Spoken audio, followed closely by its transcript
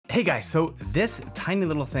Hey guys, so this tiny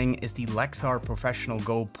little thing is the Lexar Professional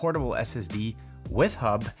Go portable SSD with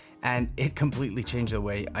hub, and it completely changed the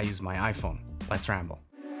way I use my iPhone. Let's ramble.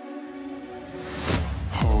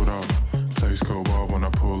 Hold up, place go wild when I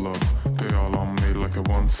pull up. They all on me like it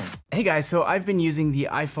wants. Hey guys, so I've been using the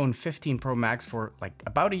iPhone 15 Pro Max for like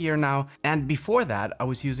about a year now, and before that I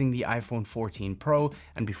was using the iPhone 14 Pro,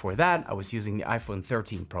 and before that I was using the iPhone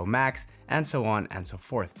 13 Pro Max, and so on and so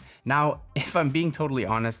forth. Now, if I'm being totally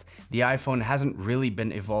honest, the iPhone hasn't really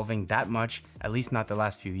been evolving that much, at least not the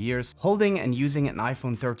last few years. Holding and using an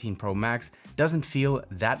iPhone 13 Pro Max doesn't feel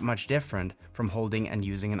that much different from holding and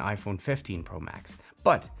using an iPhone 15 Pro Max.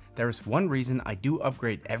 But there's one reason I do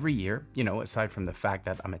upgrade every year, aside from the fact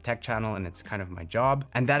that I'm a tech channel and it's kind of my job,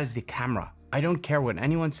 and that is the camera. I don't care what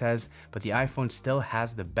anyone says, but the iPhone still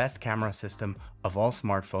has the best camera system of all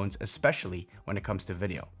smartphones, especially when it comes to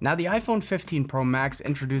video. Now, the iPhone 15 Pro Max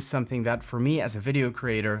introduced something that for me as a video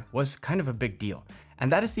creator was kind of a big deal,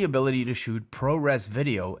 and that is the ability to shoot ProRes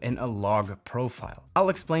video in a log profile. I'll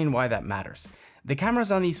explain why that matters. The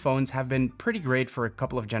cameras on these phones have been pretty great for a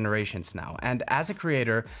couple of generations now, and as a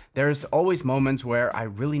creator, there's always moments where I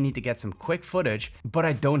really need to get some quick footage, but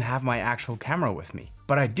I don't have my actual camera with me.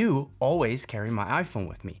 But I do always carry my iPhone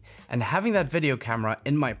with me, and having that video camera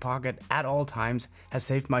in my pocket at all times has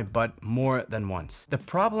saved my butt more than once. The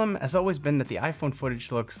problem has always been that the iPhone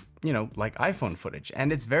footage looks, like iPhone footage,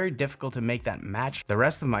 and it's very difficult to make that match the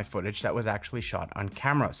rest of my footage that was actually shot on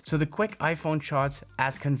cameras. So the quick iPhone shots,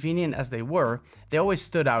 as convenient as they were, they always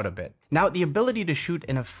stood out a bit. Now, the ability to shoot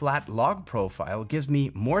in a flat log profile gives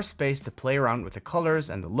me more space to play around with the colors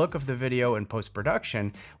and the look of the video in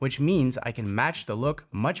post-production, which means I can match the look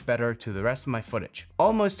much better to the rest of my footage,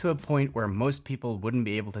 almost to a point where most people wouldn't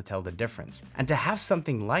be able to tell the difference. And to have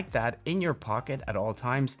something like that in your pocket at all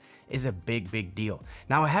times is a big deal.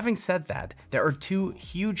 Now, having said that, there are two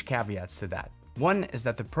huge caveats to that. One is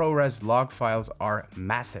that the ProRes log files are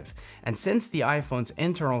massive, and since the iPhone's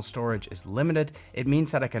internal storage is limited, it means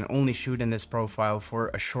that I can only shoot in this profile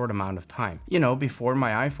for a short amount of time, before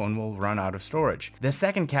my iPhone will run out of storage. The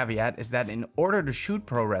second caveat is that in order to shoot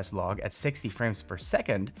ProRes log at 60 frames per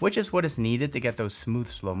second, which is what is needed to get those smooth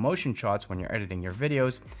slow motion shots when you're editing your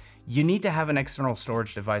videos, you need to have an external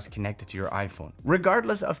storage device connected to your iPhone.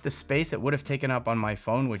 Regardless of the space it would have taken up on my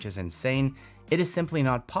phone, which is insane, it is simply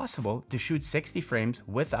not possible to shoot 60 frames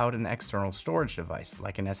without an external storage device,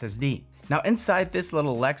 like an SSD. Now, inside this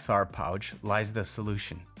little Lexar pouch lies the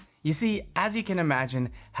solution. You see, as you can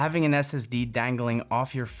imagine, having an SSD dangling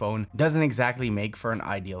off your phone doesn't exactly make for an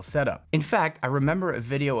ideal setup. In fact, I remember a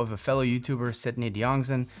video of a fellow YouTuber, Sydney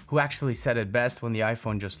Diongson, who actually said it best when the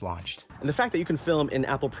iPhone just launched. And the fact that you can film in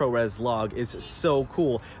Apple ProRes log is so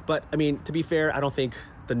cool. But I mean, to be fair, I don't think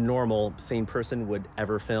the normal sane person would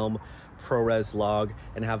ever film ProRes log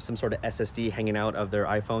and have some sort of SSD hanging out of their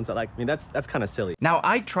iPhones. That's kind of silly. Now,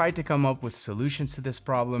 I tried to come up with solutions to this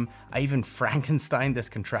problem. I even Frankensteined this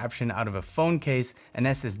contraption out of a phone case, an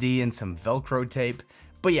SSD, and some Velcro tape.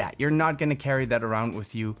 But yeah, you're not gonna carry that around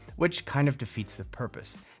with you, which kind of defeats the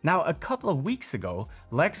purpose. Now, a couple of weeks ago,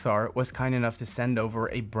 Lexar was kind enough to send over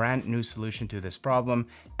a brand new solution to this problem,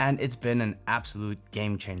 and it's been an absolute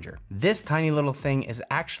game changer. This tiny little thing is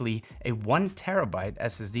actually a 1 terabyte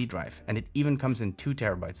SSD drive, and it even comes in 2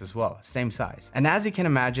 terabytes as well, same size. And as you can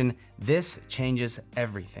imagine, this changes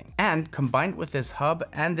everything. And combined with this hub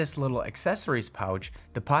and this little accessories pouch,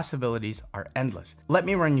 the possibilities are endless. Let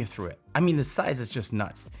me run you through it. I mean, the size is just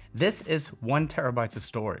nuts. This is 1 terabyte of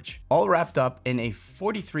storage, all wrapped up in a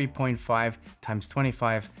 43.5 times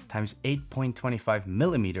 25 times 8.25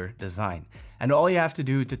 millimeter design. And all you have to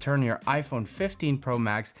do to turn your iPhone 15 Pro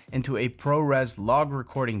Max into a ProRes log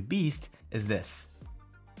recording beast is this.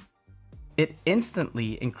 It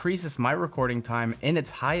instantly increases my recording time in its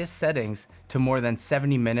highest settings to more than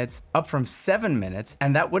 70 minutes, up from 7 minutes,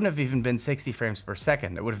 and that wouldn't have even been 60 frames per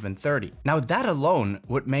second, it would have been 30. Now, that alone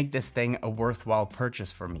would make this thing a worthwhile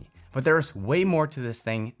purchase for me. But there is way more to this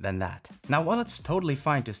thing than that. Now, while it's totally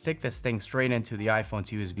fine to stick this thing straight into the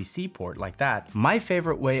iPhone's USB-C port like that, my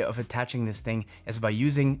favorite way of attaching this thing is by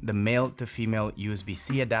using the male to female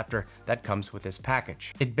USB-C adapter that comes with this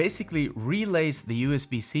package. It basically relays the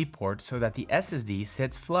USB-C port so that the SSD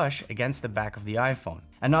sits flush against the back of the iPhone.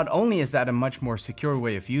 And not only is that a much more secure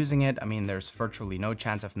way of using it, I mean, there's virtually no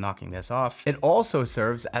chance of knocking this off, it also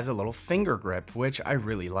serves as a little finger grip, which I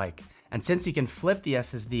really like. And since you can flip the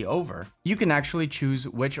SSD over, you can actually choose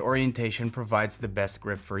which orientation provides the best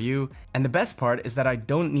grip for you. And the best part is that I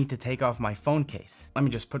don't need to take off my phone case. Let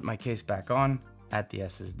me just put my case back on, add the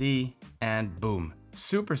SSD, and boom.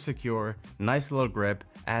 Super secure, nice little grip,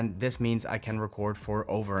 and this means I can record for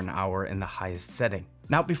over an hour in the highest setting.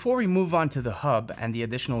 Now, before we move on to the hub and the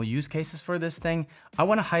additional use cases for this thing, I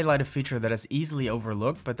want to highlight a feature that is easily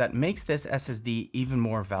overlooked, but that makes this SSD even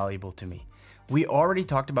more valuable to me. We already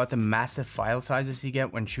talked about the massive file sizes you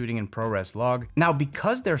get when shooting in ProRes log. Now,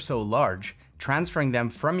 because they're so large, transferring them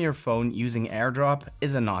from your phone using AirDrop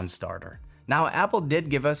is a non-starter. Now, Apple did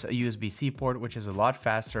give us a USB-C port, which is a lot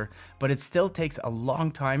faster, but it still takes a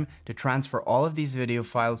long time to transfer all of these video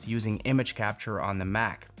files using image capture on the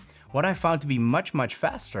Mac. What I found to be much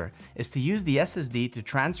faster is to use the SSD to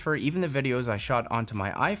transfer even the videos I shot onto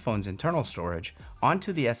my iPhone's internal storage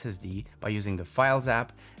onto the SSD by using the Files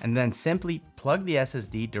app, and then simply plug the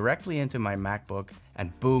SSD directly into my MacBook,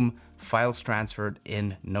 and boom, files transferred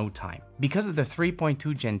in no time. Because of the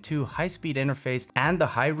 3.2 Gen 2 high-speed interface and the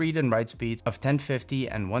high read and write speeds of 1050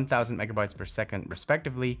 and 1000 megabytes per second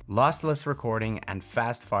respectively, lossless recording and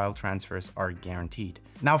fast file transfers are guaranteed.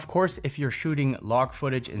 Now, of course, if you're shooting log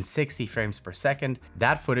footage in 60 frames per second,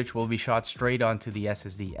 that footage will be shot straight onto the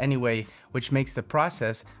SSD anyway, which makes the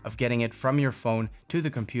process of getting it from your phone to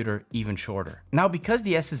the computer even shorter. Now, because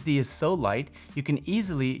the SSD is so light, you can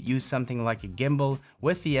easily use something like a gimbal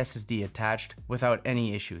with the SSD attached without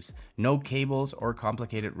any issues. No cables or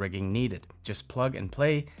complicated rigging needed. Just plug and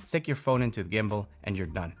play, stick your phone into the gimbal, and you're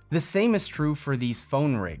done. The same is true for these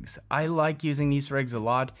phone rigs. I like using these rigs a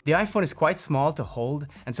lot. The iPhone is quite small to hold,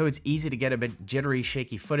 and so it's easy to get a bit jittery,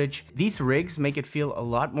 shaky footage. These rigs make it feel a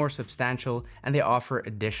lot more substantial, and they offer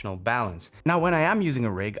additional balance. Now, when I am using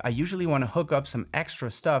a rig, I usually want to hook up some extra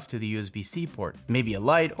stuff to the USB-C port, maybe a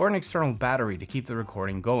light or an external battery to keep the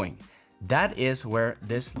recording going. That is where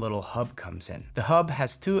this little hub comes in. The hub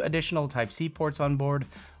has 2 additional Type-C ports on board,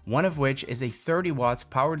 one of which is a 30 watts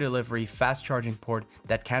power delivery fast charging port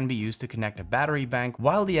that can be used to connect a battery bank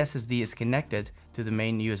while the SSD is connected to the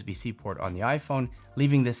main USB-C port on the iPhone,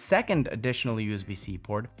 leaving the second additional USB-C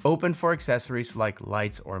port open for accessories like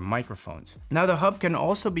lights or microphones. Now, the hub can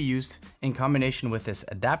also be used in combination with this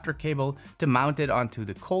adapter cable to mount it onto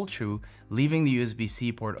the cold shoe, leaving the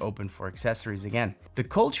USB-C port open for accessories again. The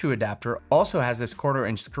cold shoe adapter also has this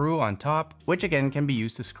 1/4-inch screw on top, which again can be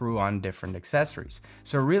used to screw on different accessories.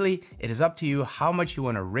 So really, it is up to you how much you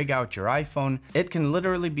want to rig out your iPhone. It can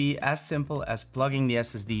literally be as simple as plugging the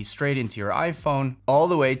SSD straight into your iPhone, all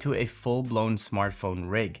the way to a full-blown smartphone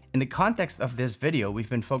rig. In the context of this video, we've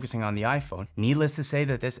been focusing on the iPhone. Needless to say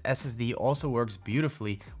that this SSD also works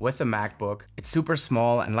beautifully with the MacBook. It's super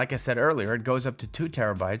small, and like I said earlier, it goes up to 2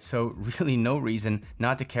 terabytes, so really no reason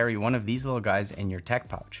not to carry one of these little guys in your tech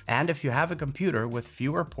pouch. And if you have a computer with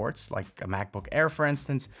fewer ports, like a MacBook Air for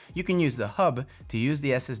instance, you can use the hub to use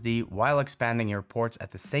the SSD while expanding your ports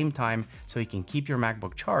at the same time, so you can keep your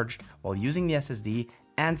MacBook charged while using the SSD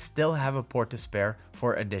and still have a port to spare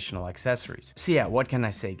for additional accessories. So yeah, what can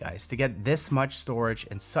I say, guys? To get this much storage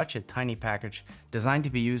in such a tiny package designed to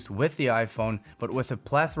be used with the iPhone, but with a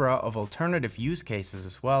plethora of alternative use cases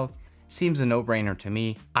as well, seems a no-brainer to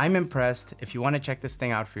me. I'm impressed. If you want to check this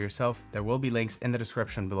thing out for yourself, there will be links in the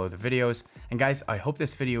description below the videos. And guys, I hope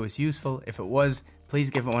this video was useful. If it was, please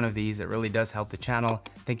give it one of these. It really does help the channel.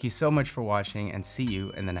 Thank you so much for watching, and see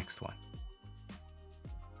you in the next one.